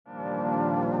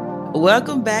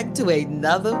Welcome back to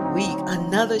another week,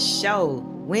 another show.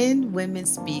 When Women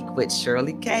Speak with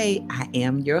Shirley K. I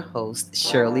am your host,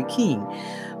 Shirley King.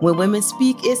 When Women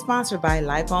Speak is sponsored by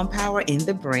Life on Power in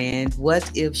the brand.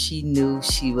 What if she knew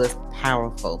she was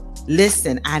powerful?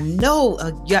 Listen, I know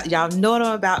y'all know what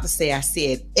I'm about to say. I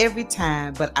say it every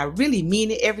time, but I really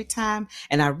mean it every time,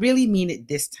 and I really mean it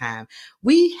this time.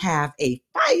 We have a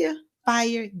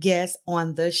fire guest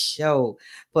on the show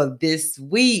for this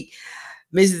week.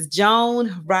 Mrs.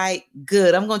 Joan Wright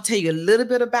Good. I'm going to tell you a little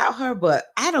bit about her, but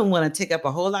I don't want to take up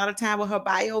a whole lot of time with her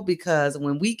bio because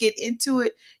when we get into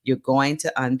it, you're going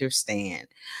to understand.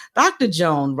 Dr.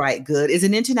 Joan Wright Good is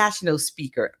an international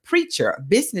speaker, preacher,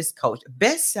 business coach,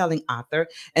 best-selling author,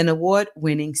 and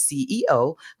award-winning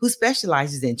CEO who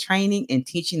specializes in training and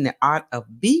teaching the art of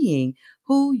being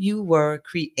who you were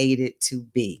created to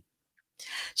be.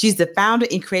 She's the founder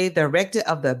and creative director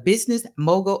of the Business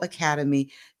Mogul Academy,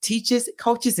 teaches,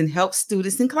 coaches, and helps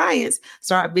students and clients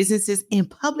start businesses and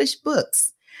publish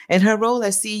books. In her role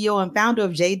as CEO and founder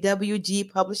of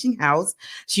JWG Publishing House,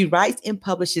 she writes and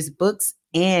publishes books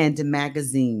and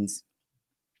magazines.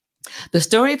 The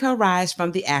story of her rise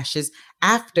from the ashes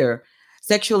after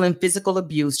sexual and physical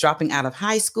abuse, dropping out of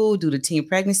high school due to teen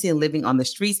pregnancy and living on the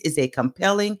streets is a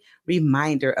compelling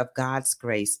reminder of God's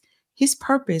grace. His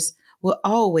purpose will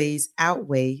always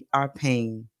outweigh our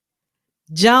pain.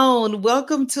 Joan,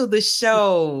 welcome to the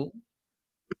show.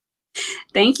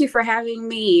 Thank you for having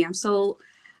me. I'm so,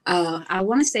 I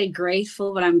want to say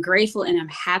grateful, but I'm grateful and I'm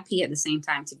happy at the same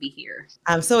time to be here.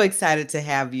 I'm so excited to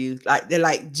have you.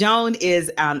 Like Joan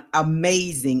is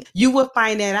amazing. You will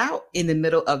find that out in the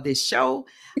middle of this show.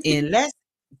 And let's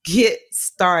get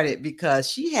started because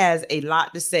she has a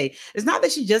lot to say. It's not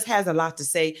that she just has a lot to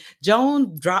say.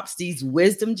 Joan drops these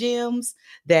wisdom gems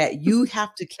that you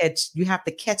have to catch. You have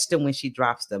to catch them when she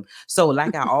drops them. So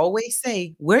like I always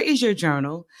say, where is your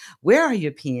journal? Where are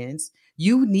your pens?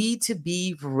 You need to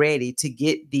be ready to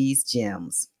get these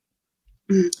gems.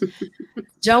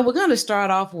 Joan, we're going to start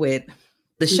off with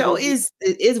the show is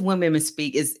When Women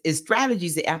Speak, is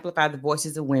strategies that amplify the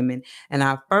voices of women. And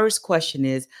our first question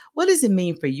is, what does it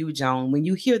mean for you, Joan, when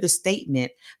you hear the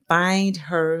statement, find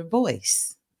her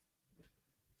voice?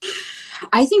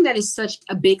 I think that is such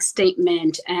a big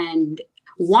statement. And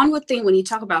one would think when you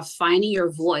talk about finding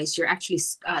your voice, you're actually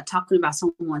talking about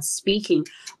someone speaking.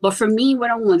 But for me,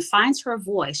 when a woman finds her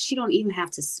voice, she don't even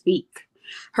have to speak.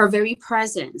 Her very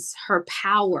presence, her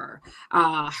power,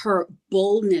 her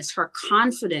boldness, her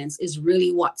confidence is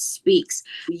really what speaks.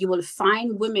 You will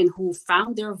find women who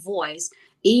found their voice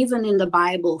even in the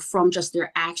Bible from just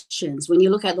their actions. When you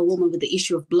look at the woman with the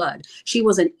issue of blood, she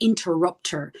was an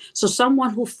interrupter. So someone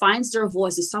who finds their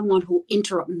voice is someone who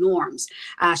interrupts norms.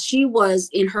 She was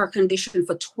in her condition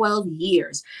for 12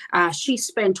 years. She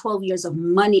spent 12 years of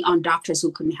money on doctors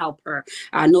who couldn't help her.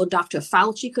 No Dr.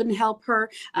 Fauci couldn't help her.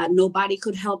 Nobody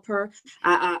could help her.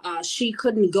 She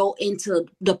couldn't go into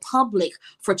the public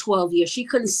for 12 years. She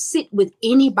couldn't sit with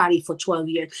anybody for 12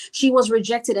 years. She was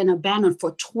rejected and abandoned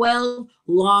for 12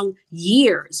 long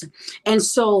years. And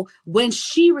so when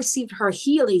she received her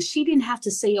healing, she didn't have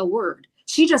to say a word.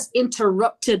 She just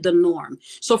interrupted the norm.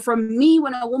 So for me,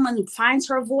 when a woman finds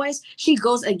her voice, she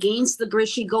goes against the grid.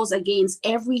 She goes against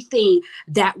everything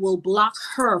that will block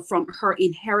her from her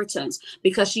inheritance,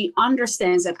 because she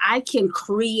understands that I can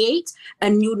create a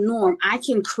new norm. I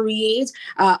can create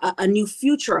a new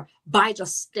future by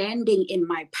just standing in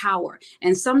my power.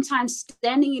 And sometimes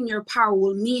standing in your power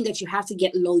will mean that you have to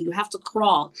get low, you have to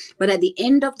crawl. But at the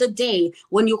end of the day,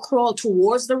 when you crawl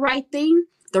towards the right thing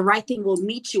will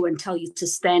meet you and tell you to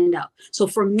stand up. So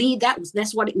for me,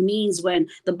 that's what it means when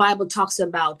the Bible talks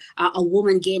about a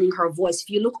woman gaining her voice. If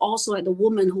you look also at the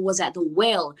woman who was at the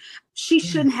well, she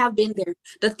shouldn't have been there.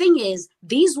 The thing is,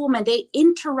 these women, they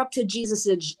interrupted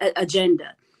Jesus'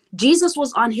 agenda. Jesus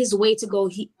was on his way to go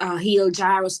heal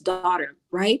Jairus' daughter,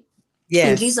 right? Yes.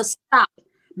 And Jesus stopped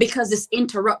because this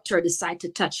interrupter decided to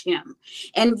touch him.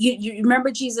 And you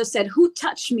remember Jesus said, who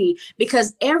touched me?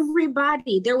 Because there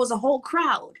was a whole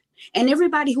crowd. And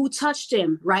everybody who touched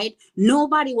him, right?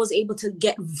 Nobody was able to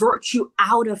get virtue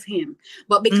out of him.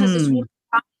 But because this woman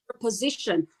found her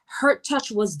position, her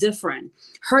touch was different.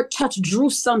 Her touch drew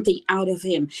something out of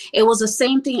him. It was the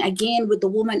same thing again with the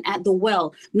woman at the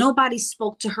well. Nobody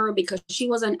spoke to her because she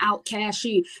was an outcast.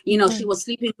 She was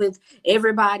sleeping with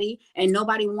everybody and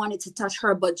nobody wanted to touch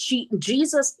her. But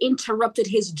Jesus interrupted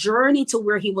his journey to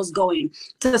where he was going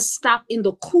to stop in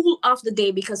the cool of the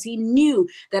day, because he knew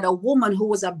that a woman who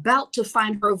was about to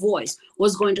find her voice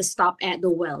was going to stop at the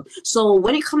well. So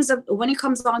when it comes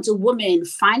on to women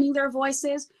finding their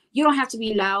voices, you don't have to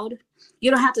be loud.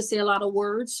 You don't have to say a lot of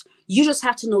words. You just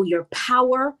have to know your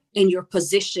power and your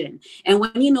position. And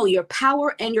when you know your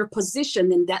power and your position,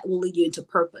 then that will lead you into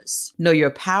purpose. Know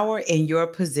your power and your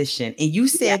position. And you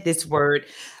said this word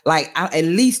like at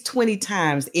least 20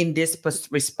 times in this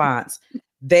response.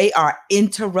 They are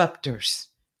interrupters.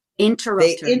 They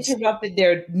interrupted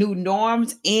their new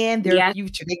norms and their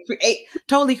future. They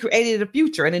totally created a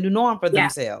future and a new norm for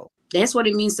themselves. That's what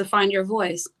it means to find your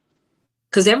voice.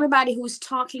 Because everybody who's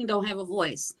talking don't have a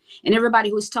voice. And everybody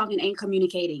who's talking ain't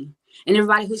communicating. And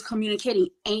everybody who's communicating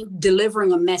ain't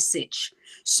delivering a message.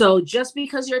 So just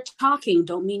because you're talking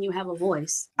don't mean you have a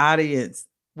voice. Audience,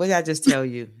 what did I just tell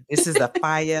you? This is a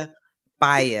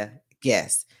fire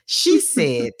guest. She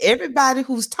said everybody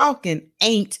who's talking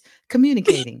ain't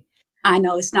communicating. I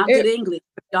know it's not good English,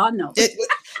 but y'all know.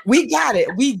 We got it.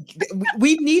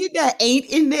 We needed that ain't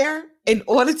in there in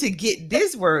order to get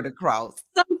this word across.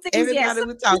 Everybody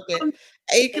was talking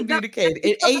ain't communicating.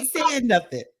 It ain't saying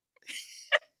nothing.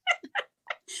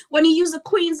 When you use a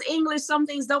Queen's English, some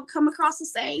things don't come across the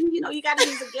same. You know, you got to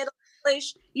use a ghetto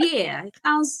English. Yeah, it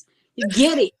sounds. You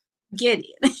get it. Get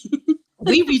it.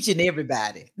 We reaching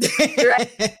everybody.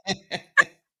 Right.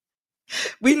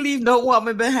 We leave no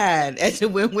woman behind at the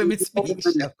When Women Speak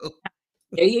show.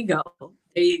 There you go.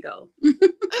 There you go.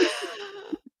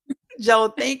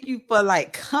 Joe, thank you for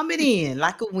like coming in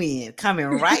like a wind, coming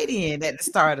right in at the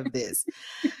start of this.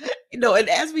 You know, and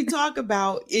as we talk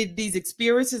about these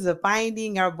experiences of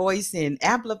finding our voice and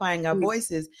amplifying our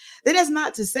voices, that is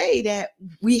not to say that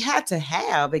we had to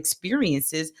have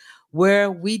experiences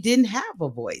where we didn't have a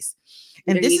voice.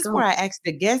 And this is where I asked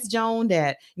the guest, Joan,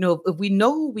 that, you know, if we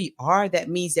know who we are, that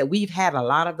means that we've had a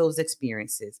lot of those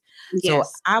experiences. Yes.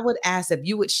 So I would ask if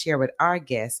you would share with our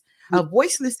guests a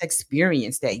voiceless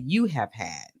experience that you have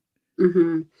had.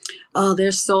 Mm-hmm. Oh,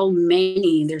 there's so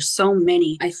many. There's so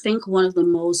many. I think one of the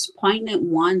most poignant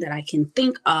one that I can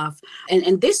think of,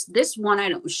 and this one I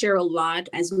don't share a lot.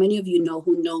 As many of you know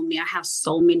who know me, I have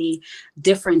so many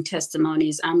different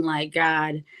testimonies. I'm like,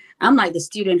 God, I'm like the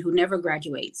student who never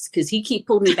graduates because he keep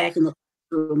pulling me back in the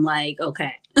room like,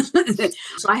 okay.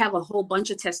 So I have a whole bunch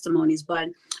of testimonies, but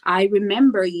I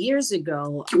remember years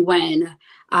ago when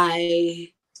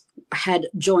I had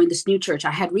joined this new church,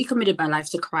 I had recommitted my life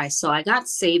to Christ. So I got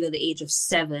saved at the age of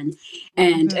 7.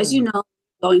 And as you know,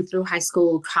 going through high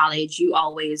school, college, you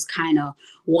always kind of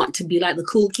want to be like the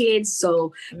cool kids.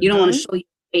 So you don't want to show your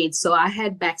age. So I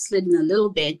had backslidden a little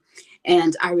bit.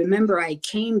 And I remember I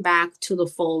came back to the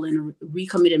fold and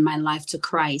recommitted my life to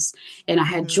Christ. And I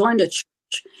had joined a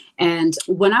church. And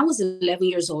when I was 11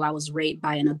 years old, I was raped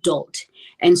by an adult.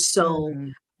 And so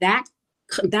that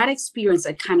experience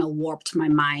that kind of warped my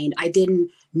mind. I didn't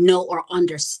know or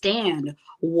understand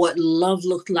what love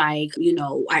looked like. You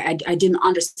know, I didn't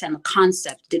understand the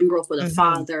concept, didn't grow up with a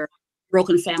father,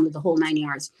 broken family, the whole 9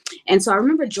 yards. And so I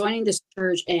remember joining this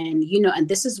church and, you know, and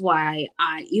this is why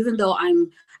even though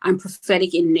I'm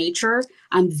prophetic in nature,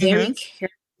 I'm very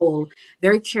careful.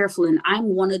 And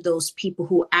I'm one of those people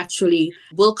who actually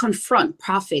will confront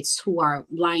prophets who are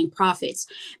lying prophets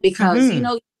because, you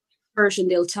know,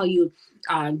 and they'll tell you,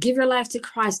 give your life to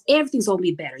Christ. Everything's going to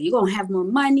be better. You're going to have more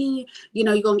money. You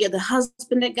know, you're going to get the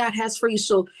husband that God has for you.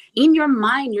 So in your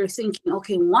mind, you're thinking,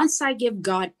 okay, once I give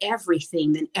God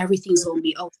everything, then everything's going to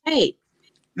be okay.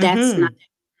 That's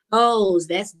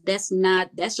not,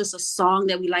 that's just a song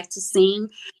that we like to sing.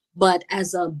 But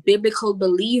as a biblical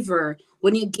believer,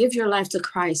 when you give your life to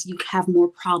Christ, you have more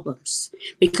problems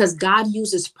because God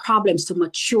uses problems to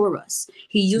mature us.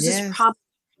 He uses problems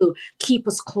to keep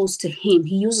us close to him.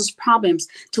 He uses problems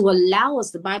to allow us.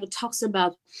 The Bible talks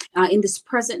about in this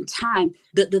present time,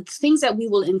 the things that we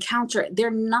will encounter, they're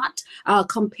not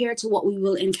compared to what we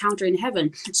will encounter in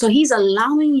heaven. So he's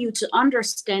allowing you to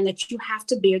understand that you have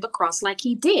to bear the cross like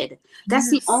he did. That's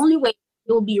the only way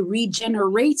you'll be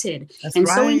regenerated. That's and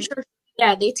right. So in church,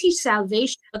 they teach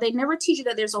salvation, but they never teach you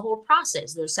that there's a whole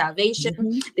process. There's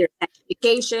salvation, there's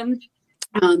sanctification,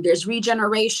 there's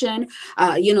regeneration.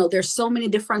 You know, there's so many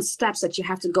different steps that you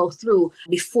have to go through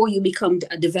before you become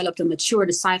a developed and mature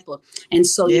disciple. And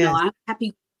so, you know, I'm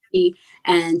happy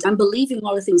and I'm believing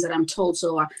all the things that I'm told.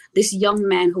 So this young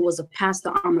man who was a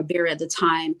pastor armor bearer at the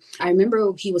time, I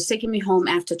remember he was taking me home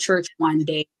after church one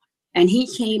day. And he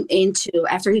came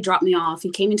after he dropped me off,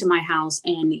 he came into my house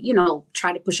and, you know,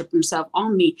 tried to push up himself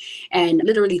on me and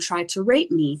literally tried to rape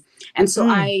me. And so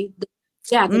the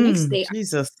next day,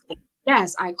 Jesus.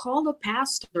 I called the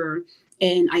pastor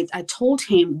and I told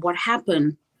him what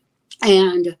happened.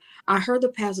 And I heard the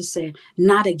pastor say,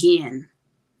 not again.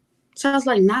 So I was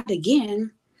like, not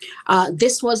again.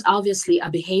 This was obviously a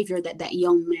behavior that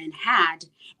young man had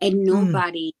and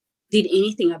nobody did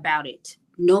anything about it.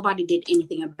 Nobody did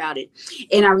anything about it.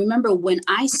 And I remember when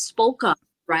I spoke up,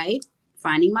 right?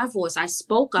 Finding my voice, I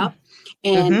spoke up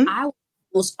and Mm-hmm. I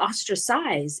was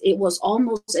ostracized. It was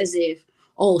almost as if,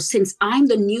 oh, since I'm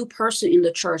the new person in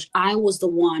the church, I was the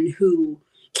one who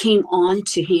came on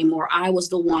to him, or I was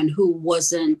the one who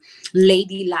wasn't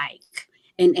ladylike.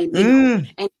 And you know,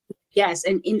 and yes,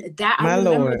 and in that I My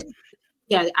remember, Lord.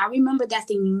 yeah, I remember that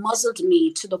thing muzzled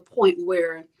me to the point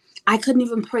where I couldn't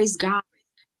even praise God.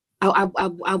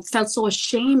 I felt so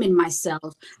ashamed in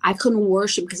myself. I couldn't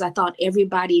worship because I thought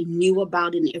everybody knew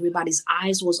about it and everybody's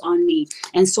eyes was on me.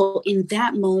 And so in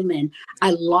that moment,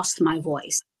 I lost my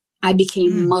voice. I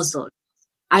became Mm. muzzled.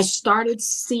 I started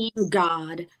seeing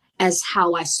God as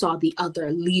how I saw the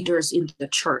other leaders in the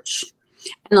church.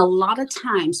 And a lot of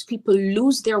times people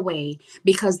lose their way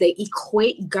because they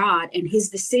equate God and his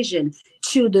decision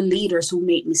to the leaders who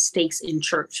made mistakes in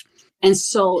church. And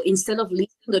so instead of leaving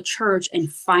the church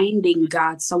and finding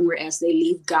God somewhere else, they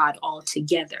leave God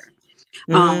altogether.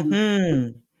 Um,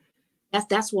 Mm-hmm.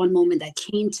 that's one moment that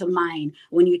came to mind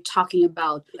when you're talking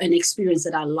about an experience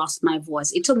that I lost my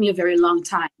voice. It took me a very long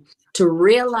time to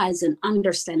realize and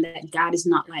understand that God is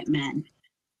not like man.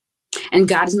 And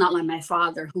God is not like my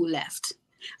father who left.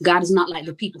 God is not like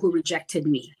the people who rejected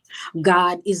me.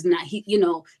 God is not,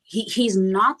 he's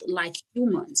not like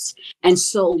humans. And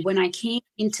so when I came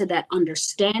into that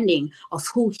understanding of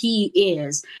who he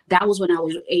is, that was when I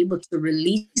was able to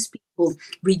release people,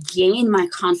 regain my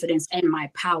confidence and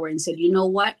my power, and said, you know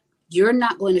what? You're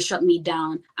not going to shut me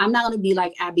down. I'm not going to be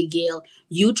like Abigail.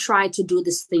 You tried to do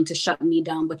this thing to shut me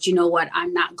down, but you know what?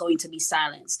 I'm not going to be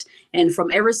silenced. And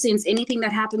from ever since, anything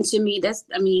that happened to me,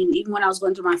 even when I was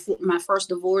going through my first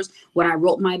divorce, when I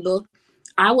wrote my book,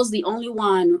 I was the only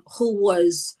one who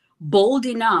was bold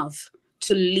enough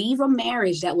to leave a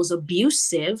marriage that was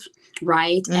abusive,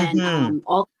 right? And Mm-hmm.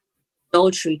 all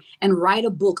adultery, and write a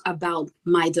book about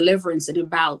my deliverance and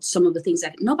about some of the things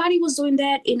that nobody was doing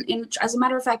that in as a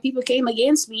matter of fact, people came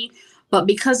against me, but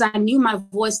because I knew my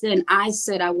voice then, I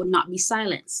said I would not be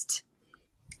silenced.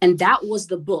 And that was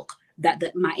the book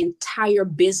that my entire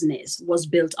business was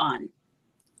built on.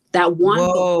 That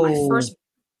one book, my Whoa. first,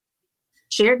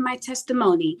 shared my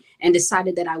testimony and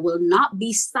decided that I will not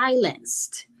be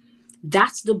silenced.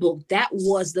 That's the book. That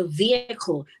was the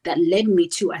vehicle that led me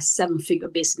to a 7-figure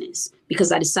business,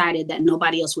 because I decided that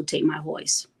nobody else would take my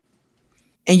voice.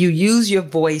 And you use your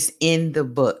voice in the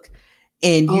book.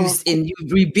 And you Oh, of course, and you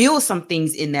reveal some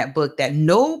things in that book that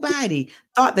nobody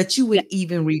thought that you yeah, would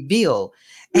even reveal.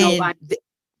 And nobody.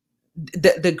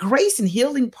 the grace and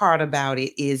healing part about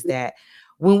it is that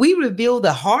when we reveal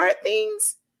the hard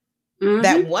things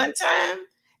that Mm-hmm. one time,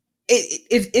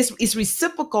 it's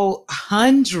reciprocal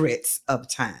hundreds of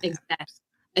times. Exactly.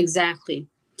 Exactly.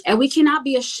 And we cannot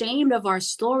be ashamed of our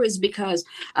stories because,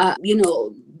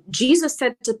 Jesus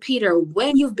said to Peter,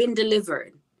 when you've been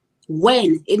delivered,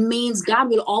 when it means God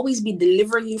will always be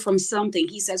delivering you from something.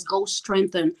 He says, go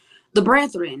strengthen the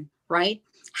brethren, right?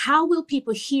 How will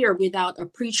people hear without a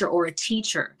preacher or a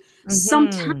teacher?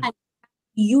 Sometimes Mm-hmm.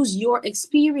 use your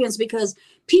experience, because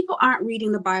people aren't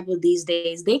reading the Bible these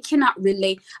days. They cannot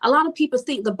relate. A lot of people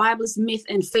think the Bible is myth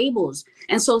and fables,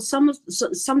 and so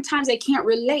sometimes they can't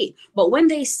relate. But when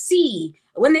they see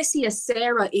a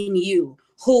Sarah in you,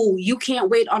 who you can't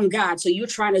wait on God, so you're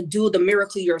trying to do the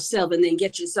miracle yourself and then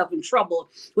get yourself in trouble.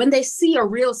 When they see a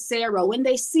real Sarah, when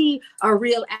they see a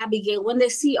real Abigail, when they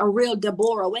see a real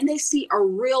Deborah, when they see a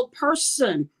real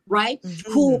person, right,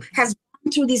 who Mm-hmm. has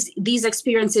through these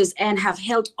experiences and have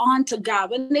held on to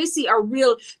God, when they see a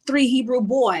real 3 Hebrew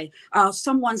boy,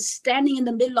 someone standing in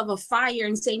the middle of a fire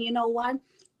and saying, you know what?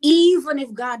 Even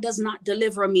if God does not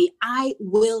deliver me, I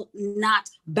will not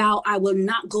bow. I will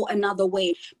not go another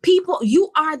way. People,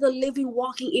 you are the living,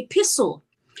 walking epistle.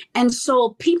 And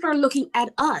so people are looking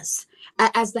at us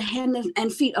as the hand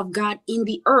and feet of God in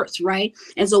the earth, right?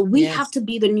 And so we have Yes. to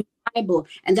be the new Bible.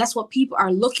 And that's what people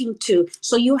are looking to.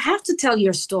 So you have to tell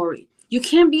your story. You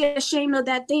can't be ashamed of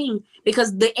that thing,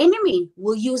 because the enemy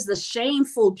will use the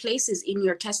shameful places in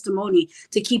your testimony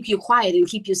to keep you quiet and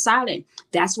keep you silent.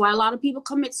 That's why a lot of people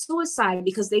commit suicide,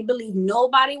 because they believe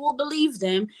nobody will believe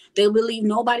them. They believe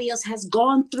nobody else has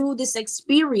gone through this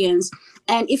experience.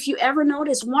 And if you ever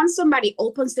notice, once somebody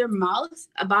opens their mouth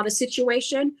about a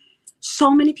situation,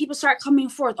 so many people start coming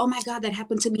forth. Oh my God, that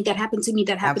happened to me. That happened to me.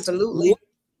 That happened to me. Absolutely.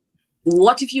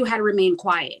 What if you had remained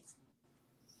quiet?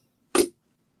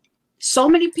 So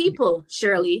many people,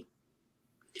 Shirley,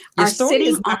 Your are story sitting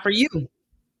is on, not for you.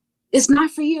 it's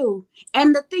not for you.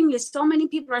 And the thing is, so many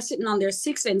people are sitting on their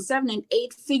 6 and 7 and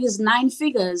 8 figures, 9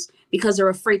 figures, because they're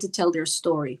afraid to tell their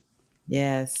story.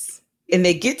 Yes. and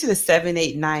they get to the 7,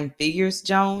 8, 9 figures,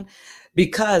 Joan,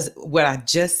 because what I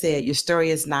just said, your story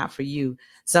is not for you.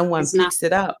 Someone It's not. picks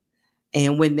it up.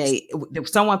 And when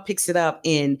someone picks it up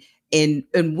in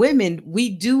women, we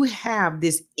do have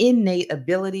this innate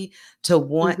ability to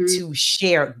want Mm-hmm. to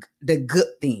share the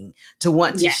good thing, to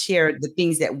want to Yeah. share the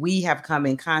things that we have come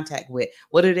in contact with.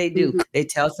 What do? Mm-hmm. They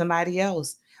tell somebody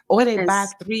else, or they buy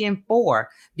Yes. 3 and 4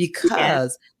 Yeah.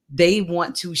 because they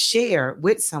want to share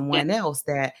with Yeah. someone else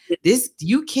that this,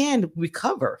 you can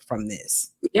recover from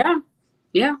this. Yeah.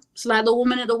 Yeah. It's like the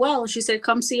woman at the well. She said,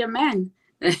 "Come see a man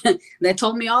that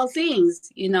told me all things."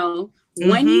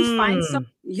 When you find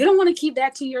something, Mm-hmm. you don't want to keep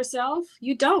that to yourself.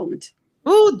 You don't.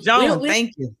 Oh, We'll, Joan, we'll,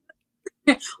 thank you.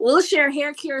 we'll share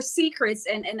hair care secrets,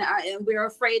 and we're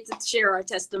afraid to share our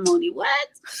testimony. What?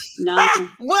 No.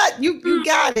 What? You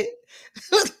got it.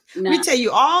 We No. tell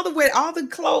you all the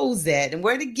clothes at and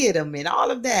where to get them and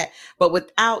all of that, but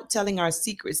without telling our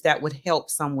secrets that would help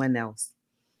someone else.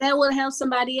 That will help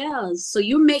somebody else. So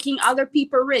you're making other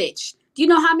people rich. Do you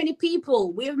know how many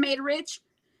people we've made rich?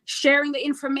 Sharing the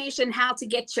information, how to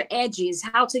get your edges,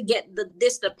 how to get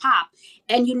the pop.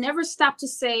 And you never stop to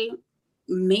say,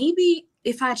 maybe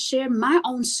if I share my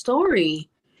own story,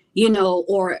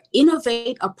 or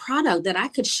innovate a product that I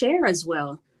could share as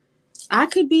well. I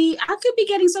could be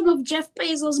getting some of Jeff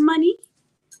Bezos' money,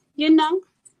 you know.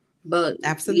 But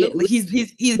Absolutely. He's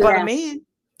but a yeah, man.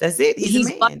 That's it. He's a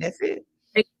he's man. That's it.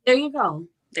 there you go.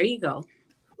 There you go.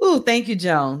 Oh, thank you,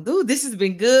 Joan. Ooh, this has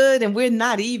been good. And we're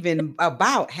not even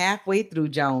about halfway through,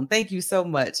 Joan. Thank you so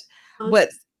much.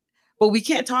 But we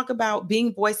can't talk about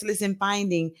being voiceless and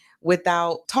finding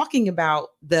without talking about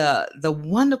the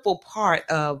wonderful part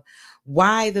of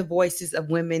why the voices of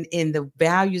women and the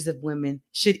values of women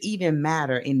should even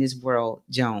matter in this world,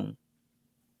 Joan.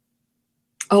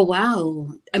 Oh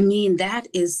wow. I mean, that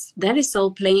is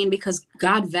so plain because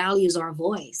God values our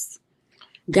voice.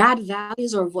 God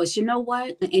values our voice. You know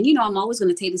what? And I'm always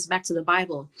going to take this back to the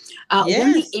Bible.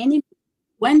 When the Yes.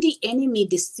 enemy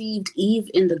deceived Eve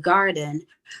in the garden,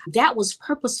 that was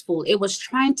purposeful. It was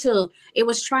trying to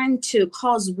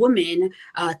cause women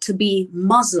to be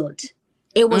muzzled.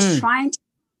 It was Mm, trying to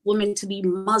women to be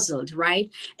muzzled, right?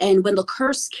 And when the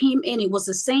curse came in, it was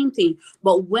the same thing.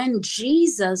 But when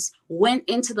Jesus went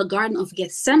into the Garden of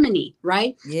Gethsemane,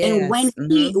 right? And when yes.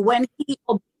 he Mhm. when he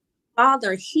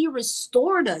Father, he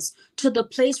restored us to the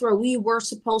place where we were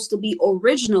supposed to be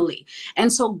originally.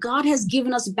 And so God has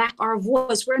given us back our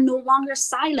voice. We're no longer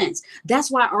silent. That's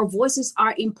why our voices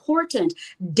are important.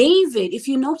 David, if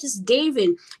you notice,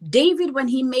 David, when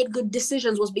he made good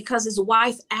decisions, was because his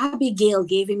wife Abigail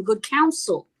gave him good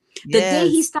counsel. The day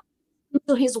he Yes. started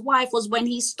to his wife was when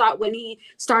he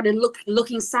started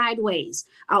looking sideways.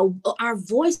 Our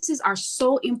voices are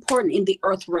so important in the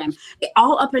earth realm.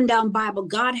 All up and down Bible,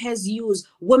 God has used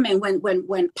women.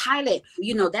 When Pilate,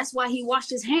 that's why he washed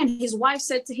his hand. His wife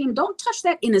said to him, "Don't touch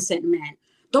that innocent man.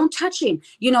 Don't touch him."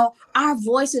 Our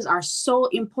voices are so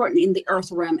important in the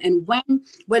earth realm. And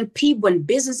when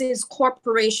businesses,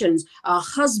 corporations,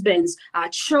 husbands,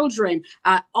 children,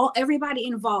 everybody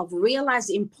involved realize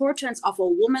the importance of a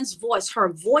woman's voice, her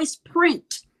voice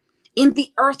print in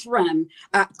the earth realm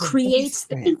The voice creates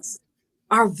print. things.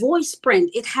 Our voice print,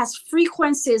 it has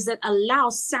frequencies that allow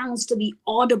sounds to be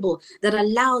audible, that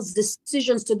allows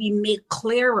decisions to be made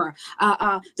clearer.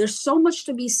 There's so much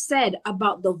to be said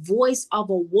about the voice of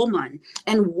a woman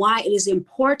and why it is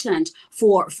important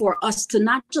for us to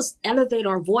not just elevate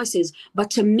our voices, but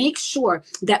to make sure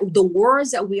that the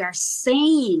words that we are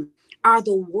saying are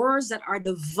the words that are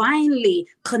divinely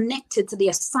connected to the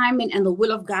assignment and the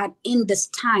will of God in this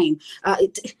time.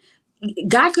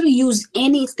 God could have used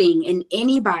anything and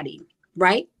anybody,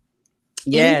 right?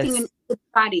 Anything and Yes.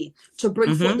 anybody to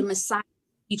bring forth the Mm-hmm. Messiah.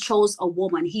 He chose a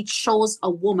woman. He chose a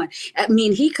woman. I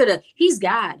mean, he's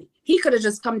God. He could have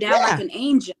just come down like Yeah. an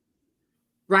angel,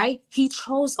 right? He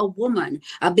chose a woman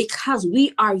because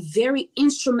we are very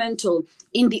instrumental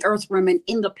in the earth realm and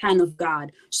in the plan of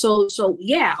God. So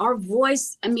yeah, our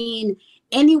voice, I mean,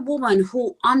 any woman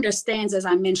who understands, as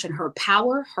I mentioned, her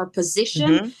power, her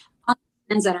position, Mm-hmm.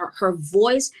 understands that her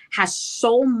voice has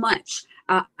so much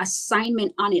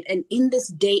assignment on it. And in this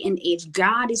day and age,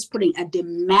 God is putting a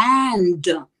demand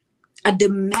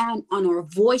on our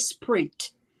voice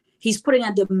print. He's putting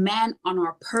a demand on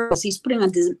our purpose. He's putting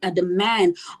a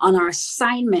demand on our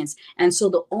assignments. And so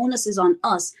the onus is on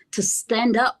us to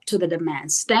stand up to the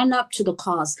demand, stand up to the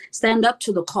cause, stand up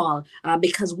to the call,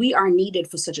 because we are needed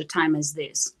for such a time as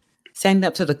this. Stand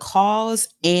up to the cause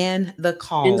and the And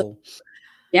call.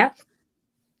 yep,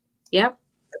 yep.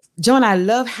 Joan, I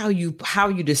love how you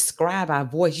describe our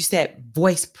voice. You said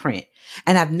voice print.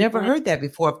 And I've never heard that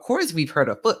before. Of course, we've heard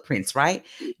of footprints, right?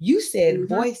 You said Mhm.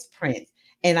 voice print.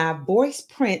 And our voice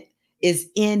print is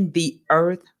in the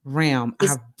earth realm,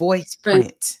 It's our voice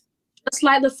print. just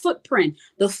like the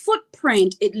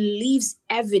footprint, it leaves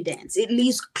evidence, it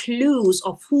leaves clues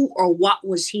of who or what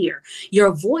was here.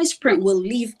 Your voice print will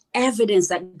leave evidence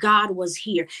that God was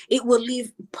here. It will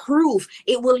leave proof,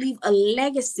 it will leave a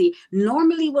legacy.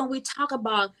 Normally when we talk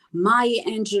about Maya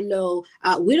Angelou,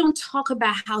 we don't talk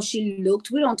about how she looked,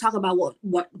 we don't talk about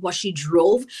what she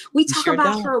drove, we You talk sure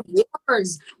about don't. her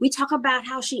words, we talk about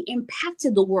how she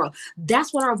impacted the world.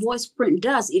 That's what our voice print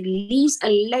does. It leaves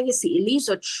a legacy, it leaves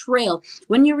a trail.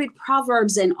 When you read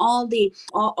Proverbs and all the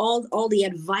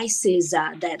advices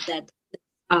that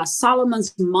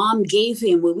Solomon's mom gave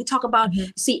him, when we talk about,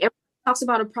 Mhm. see, everybody talks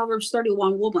about a Proverbs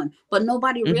 31 woman, but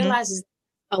nobody Mhm. realizes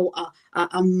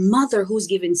a mother who's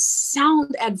giving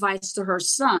sound advice to her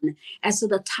son as to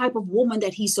the type of woman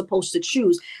that he's supposed to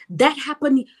choose. That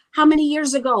happened how many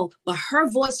years ago? But her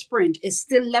voice print is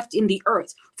still left in the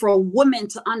earth for a woman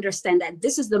to understand that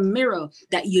this is the mirror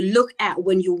that you look at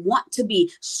when you want to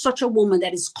be such a woman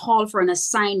that is called for an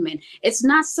assignment. It's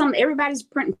not some everybody's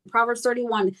printing Proverbs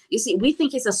 31. You see, we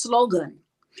think it's a slogan,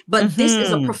 but this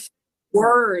is a Mhm. prophetic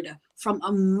word from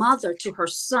a mother to her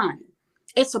son.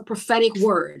 It's a prophetic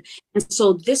word. And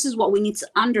so this is what we need to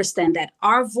understand, that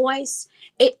our voice,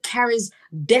 it carries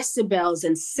decibels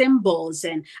and symbols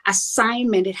and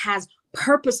assignment. It has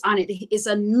purpose on it. It's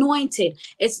anointed.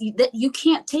 It's that you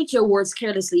can't take your words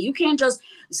carelessly. You can't just,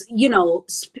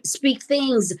 speak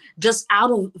things just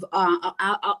out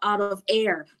of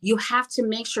air. You have to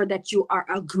make sure that you are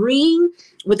agreeing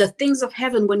with the things of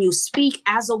heaven when you speak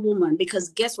as a woman, because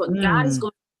guess what? God is Mm.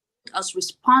 going to make us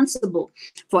responsible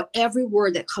for every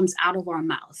word that comes out of our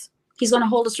mouth. He's going to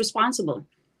hold us responsible.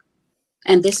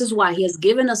 And this is why he has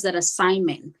given us that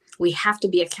assignment. We have to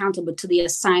be accountable to the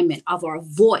assignment of our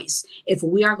voice if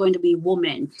we are going to be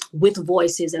women with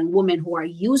voices and women who are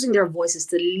using their voices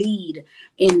to lead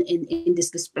in this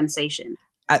dispensation.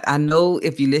 I know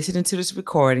if you're listening to this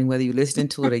recording, whether you're listening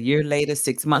to it a year later,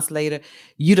 6 months later,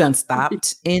 you done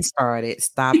stopped and started,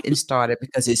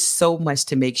 because it's so much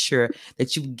to make sure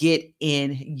that you get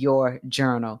in your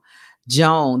journal.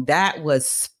 Joan, that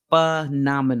was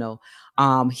phenomenal.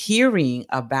 Hearing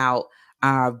about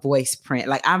our voice print,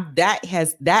 like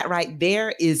that right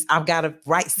there is, I've got to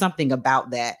write something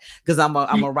about that, because I'm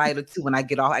a writer too. When I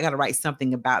get off, I got to write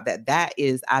something about that. That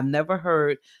is, I've never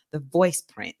heard the voice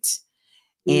print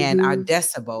and our Mm-hmm.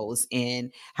 decibels,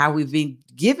 and how we've been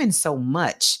given so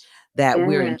much that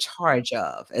we're in Yeah. charge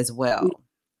of as well.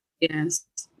 Yes.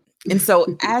 And so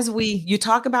you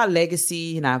talk about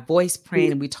legacy and our voice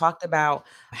print, and we talked about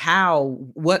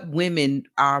what women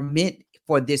are meant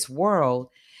for this world.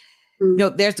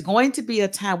 There's going to be a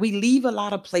time we leave a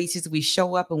lot of places, we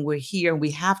show up and we're here, and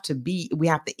we have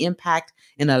to impact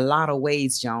in a lot of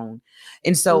ways, Joan.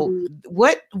 And so Mm-hmm.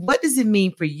 what does it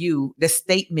mean for you, the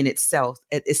statement itself?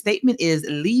 A statement is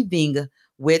leaving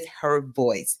with her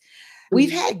voice.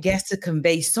 We've had guests to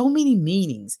convey so many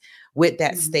meanings with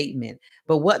that Mm-hmm. statement,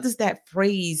 but what does that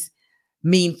phrase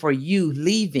mean for you,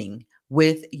 leaving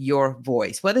with your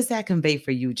voice? What does that convey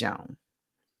for you, Joan?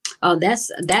 Oh, that's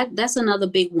another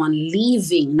big one.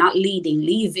 Leaving, not leading,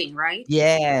 leaving, right?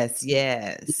 Yes.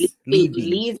 Leaving.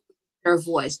 Leaving your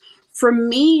voice. For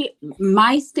me,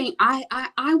 my thing,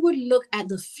 I would look at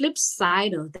the flip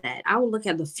side of that. I would look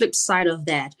at the flip side of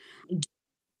that. Do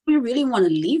we really want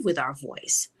to leave with our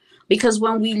voice? Because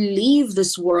when we leave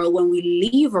this world, when we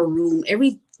leave a room,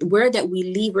 everywhere that we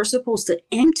leave, we're supposed to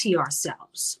empty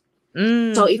ourselves.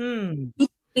 So if Mhm. you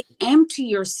empty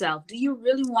yourself, do you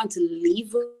really want to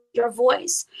leave with your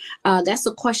voice? That's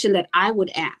a question that I would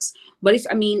ask. But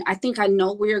I think I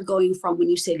know where you're going from when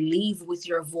you say leave with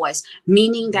your voice,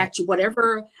 meaning Yeah. that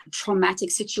whatever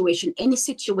traumatic situation, any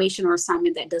situation or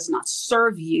assignment that does not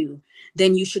serve you,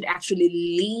 then you should actually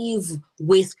leave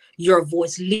with your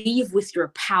voice, leave with your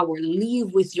power,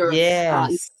 leave with your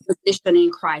Yes. position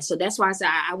in Christ. So that's why I say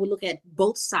I would look at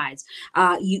both sides.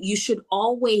 You should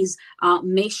always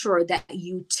make sure that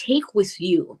you take with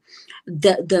you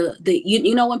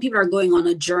when people are going on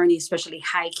a journey, especially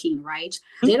hiking, right?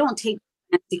 They don't take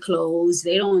fancy clothes,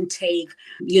 they don't take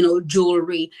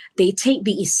jewelry, they take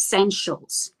the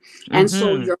essentials. And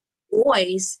so Mhm. your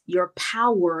voice, your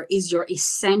power is your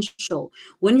essential.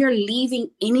 When you're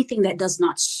leaving anything that does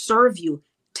not serve you,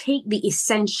 take the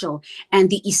essential, and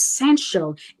the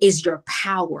essential is your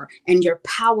power, and your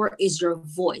power is your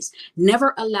voice.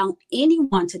 Never allow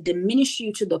anyone to diminish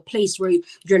you to the place where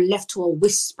you're left to a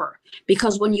whisper,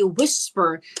 because when you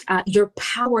whisper, your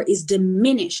power is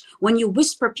diminished. When you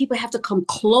whisper, people have to come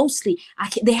closely.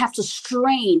 They have to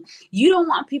strain. You don't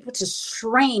want people to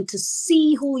strain to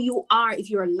see who you are if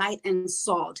you're light and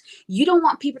salt. You don't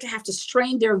want people to have to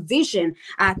strain their vision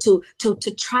to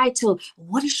try to,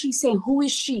 what is she saying? Who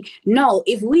is she? No,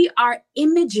 if we are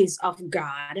images of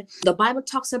God, the Bible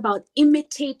talks about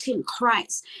imitating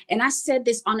Christ. And I said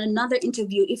this on another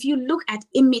interview. If you look at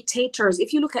imitators,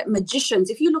 if you look at magicians,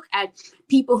 if you look at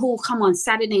people who come on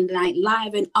Saturday Night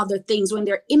Live and other things, when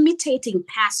they're imitating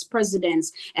past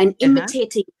presidents and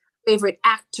imitating favorite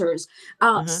actors,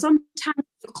 sometimes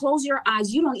you close your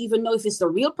eyes, you don't even know if it's the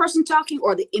real person talking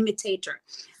or the imitator.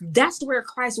 That's where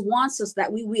Christ wants us,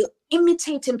 that we will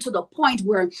imitate him to the point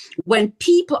where when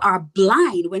people are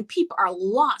blind, when people are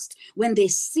lost, when they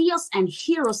see us and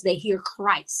hear us, they hear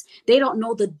Christ. They don't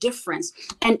know the difference.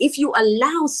 And if you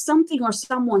allow something or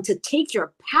someone to take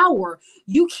your power,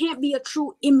 you can't be a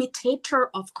true imitator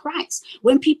of Christ.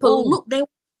 When people look,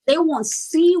 they won't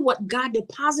see what God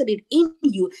deposited in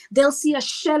you. They'll see a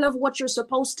shell of what you're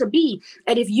supposed to be.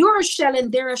 And if you're a shell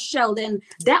and they're a shell, then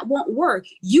that won't work.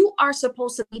 You are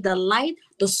supposed to be the light,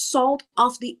 the salt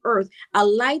of the earth, a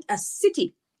light, a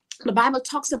city. The Bible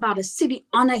talks about a city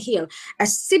on a hill. A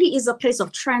city is a place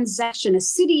of transaction. A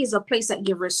city is a place that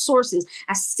gives resources.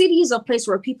 A city is a place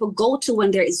where people go to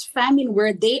when there is famine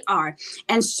where they are.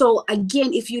 And so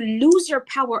again, if you lose your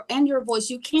power and your voice,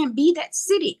 you can't be that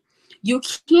city. You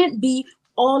can't be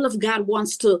all of God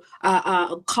wants to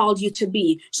call you to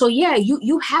be. So yeah,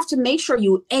 you have to make sure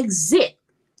you exit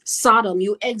Sodom.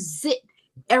 You exit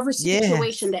every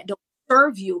situation that don't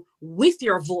serve you with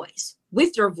your voice.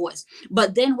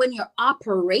 But then when you're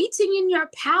operating in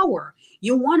your power,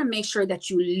 you want to make sure that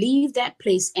you leave that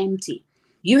place empty.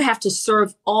 You have to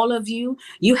serve all of you.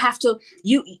 You have to,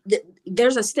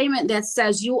 there's a statement that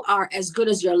says you are as good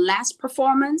as your last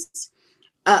performance.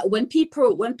 When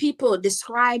people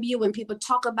describe you, when people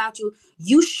talk about you,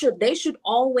 they should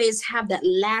always have that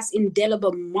last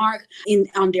indelible mark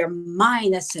on their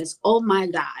mind that says, oh my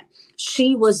God,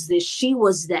 she was this, she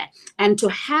was that. And to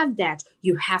have that,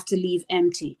 you have to leave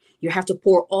empty. You have to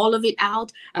pour all of it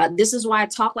out. This is why I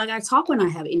talk like I talk when I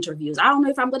have interviews. I don't know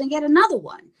if I'm going to get another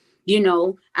one.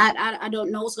 I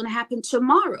don't know what's going to happen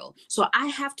tomorrow. So I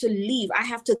have to leave. I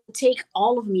have to take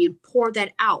all of me and pour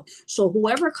that out. So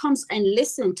whoever comes and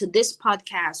listen to this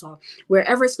podcast or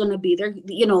wherever it's going to be,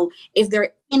 if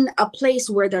they're in a place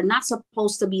where they're not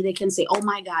supposed to be, they can say, oh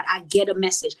my God, I get a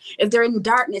message. If they're in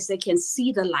darkness, they can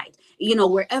see the light.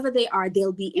 Wherever they are,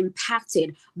 they'll be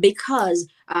impacted because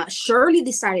Shirley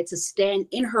decided to stand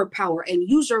in her power and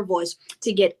use her voice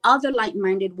to get other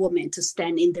like-minded women to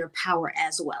stand in their power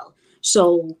as well.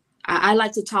 So I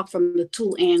like to talk from the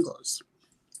two angles.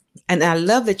 And I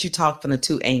love that you talk from the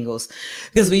two angles,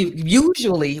 because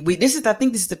I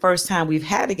think this is the first time we've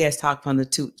had a guest talk from the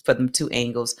two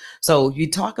angles. So you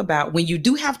talk about when you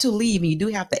do have to leave and you do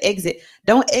have to exit,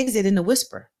 don't exit in a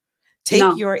whisper.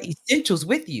 Take your essentials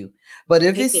with you. But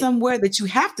if it's somewhere that you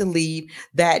have to leave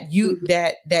that you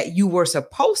that you were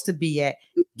supposed to be at,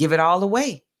 give it all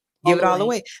away. Give it all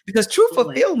away. Because true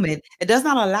fulfillment, it does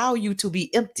not allow you to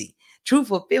be empty. True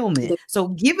fulfillment. So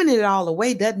giving it all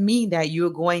away doesn't mean that you're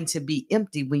going to be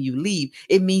empty when you leave.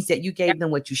 It means that you gave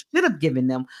them what you should have given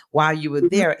them while you were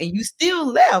there, and you still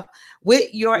left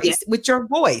with your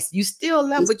voice. You still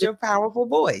left with your powerful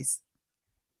voice.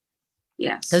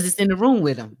 Yes. Because it's in the room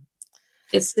with them.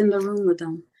 It's in the room with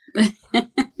them.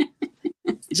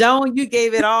 Joan, you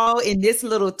gave it all in this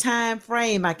little time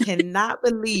frame. I cannot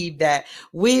believe that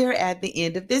we're at the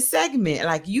end of this segment.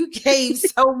 Like, you gave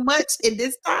so much in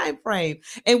this time frame,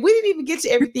 and we didn't even get to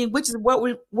everything, which is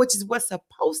what's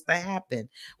supposed to happen.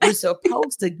 We're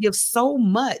supposed to give so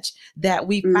much that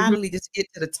we finally just get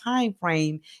to the time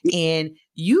frame, and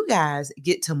you guys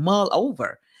get to mull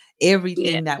over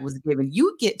everything that was given.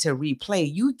 You get to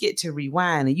replay, you get to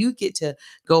rewind, and you get to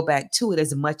go back to it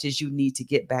as much as you need to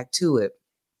get back to it.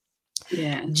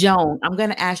 Yeah. Joan, I'm going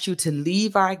to ask you to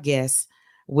leave our guests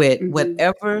with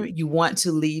whatever you want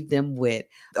to leave them with,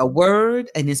 a word,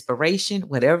 an inspiration,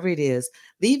 whatever it is.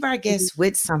 Leave our guests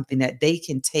with something that they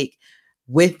can take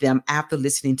with them after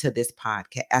listening to this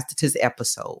podcast, after this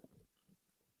episode.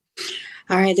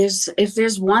 All right. If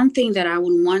there's one thing that I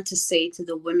would want to say to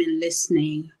the women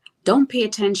listening, don't pay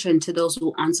attention to those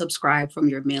who unsubscribe from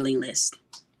your mailing list.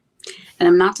 And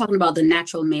I'm not talking about the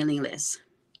natural mailing list.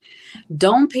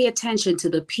 Don't pay attention to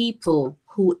the people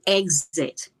who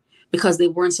exit because they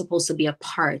weren't supposed to be a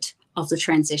part of the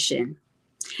transition.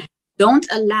 Don't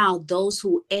allow those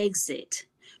who exit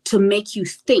to make you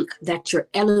think that your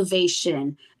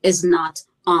elevation is not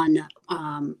on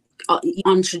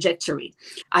trajectory.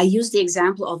 I use the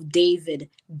example of David.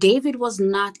 David was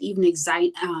not even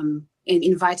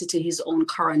invited to his own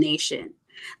coronation.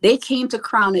 They came to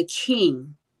crown a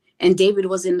king, and David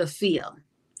was in the field.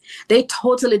 They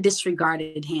totally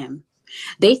disregarded him.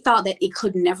 They thought that it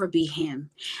could never be him.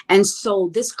 And so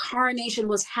this coronation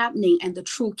was happening and the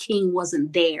true king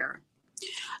wasn't there.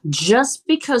 Just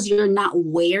because you're not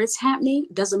where it's happening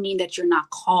doesn't mean that you're not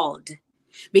called.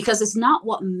 Because it's not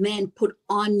what men put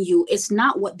on you. It's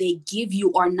not what they give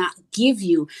you or not give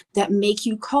you that make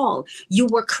you called. You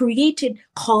were created,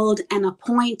 called, and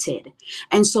appointed.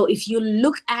 And so if you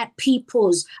look at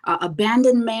people's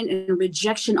abandonment and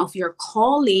rejection of your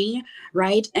calling,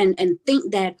 right, and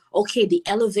think that, okay, the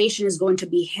elevation is going to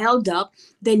be held up,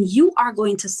 then you are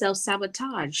going to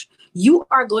self-sabotage. You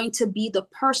are going to be the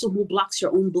person who blocks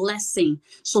your own blessing.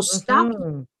 So stop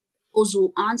those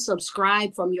who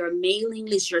unsubscribe from your mailing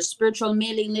list, your spiritual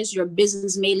mailing list, your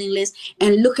business mailing list,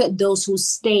 and look at those who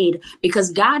stayed, because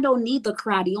God don't need the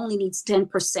crowd. He only needs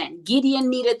 10%. Gideon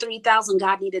needed 3,000.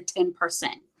 God needed 10%.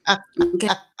 Okay.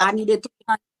 God needed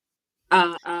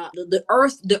 300.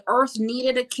 The earth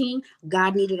needed a king.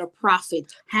 God needed a prophet.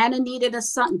 Hannah needed a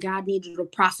son. God needed a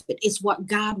prophet. It's what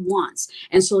God wants.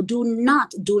 And so do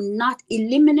not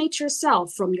eliminate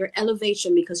yourself from your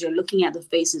elevation because you're looking at the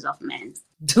faces of men.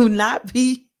 Do not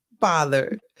be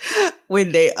bothered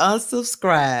when they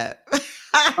unsubscribe.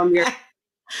 From your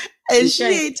and she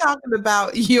ain't talking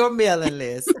about your mailing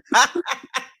list.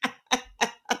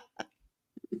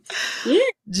 Yeah.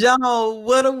 Joan,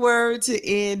 what a word to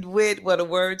end with.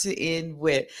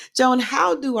 Joan,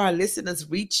 how do our listeners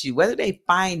reach you? Whether they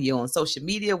find you on social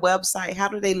media, website, how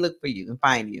do they look for you and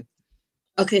find you?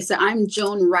 Okay, so I'm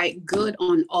Joan Wright Good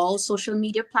on all social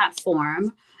media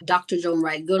platforms. Dr. Joan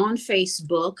Wright Good on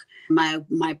Facebook. My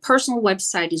personal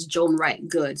website is Joan Wright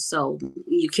Good. So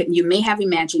you may have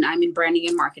imagined I'm in branding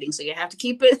and marketing, so you have to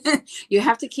keep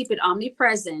it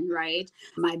omnipresent, right?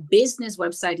 My business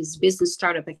website is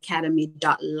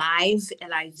businessstartupacademy.live, Live.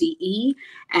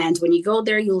 And when you go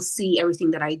there, you'll see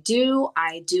everything that I do.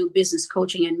 I do business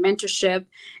coaching and mentorship,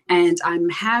 and I'm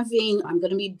going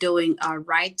to be doing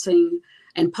writing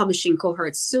and publishing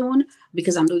cohort soon,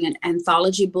 because I'm doing an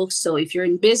anthology book. So if you're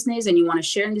in business and you want to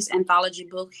share in this anthology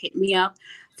book, hit me up,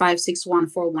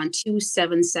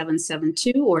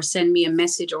 561-412-7772, or send me a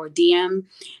message or DM.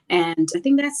 And I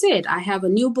think that's it. I have a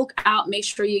new book out. Make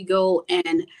sure you go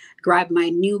and grab my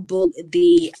new book,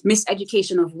 The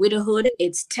Miseducation of Widowhood.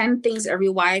 It's 10 things every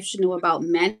wife should know about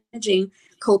managing,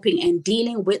 coping, and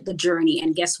dealing with the journey.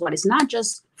 And guess what? It's not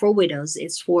just for widows.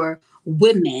 It's for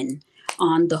women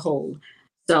on the whole.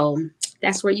 So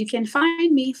that's where you can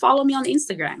find me. Follow me on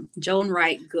Instagram, Joan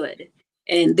Wright Good.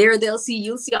 And there you'll see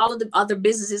all of the other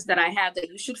businesses that I have that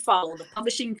you should follow. The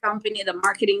publishing company, the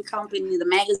marketing company, the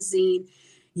magazine.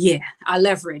 Yeah, I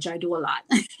leverage. I do a lot.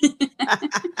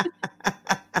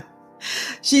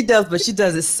 She does, but she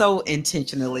does it so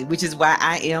intentionally, which is why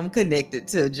I am connected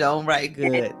to Joan Wright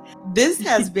Good. This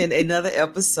has been another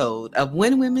episode of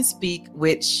When Women Speak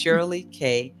with Shirley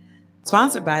K.,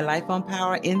 sponsored by Life on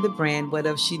Power in the brand What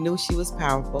If She Knew She Was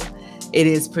Powerful. It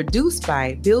is produced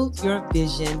by Build Your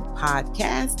Vision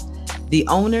Podcast. The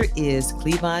owner is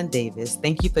Cleavon Davis.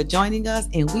 Thank you for joining us,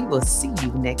 and we will see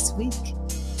you next week.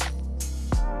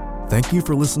 Thank you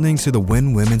for listening to the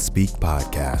When Women Speak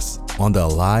podcast on the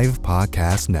Live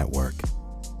Podcast Network.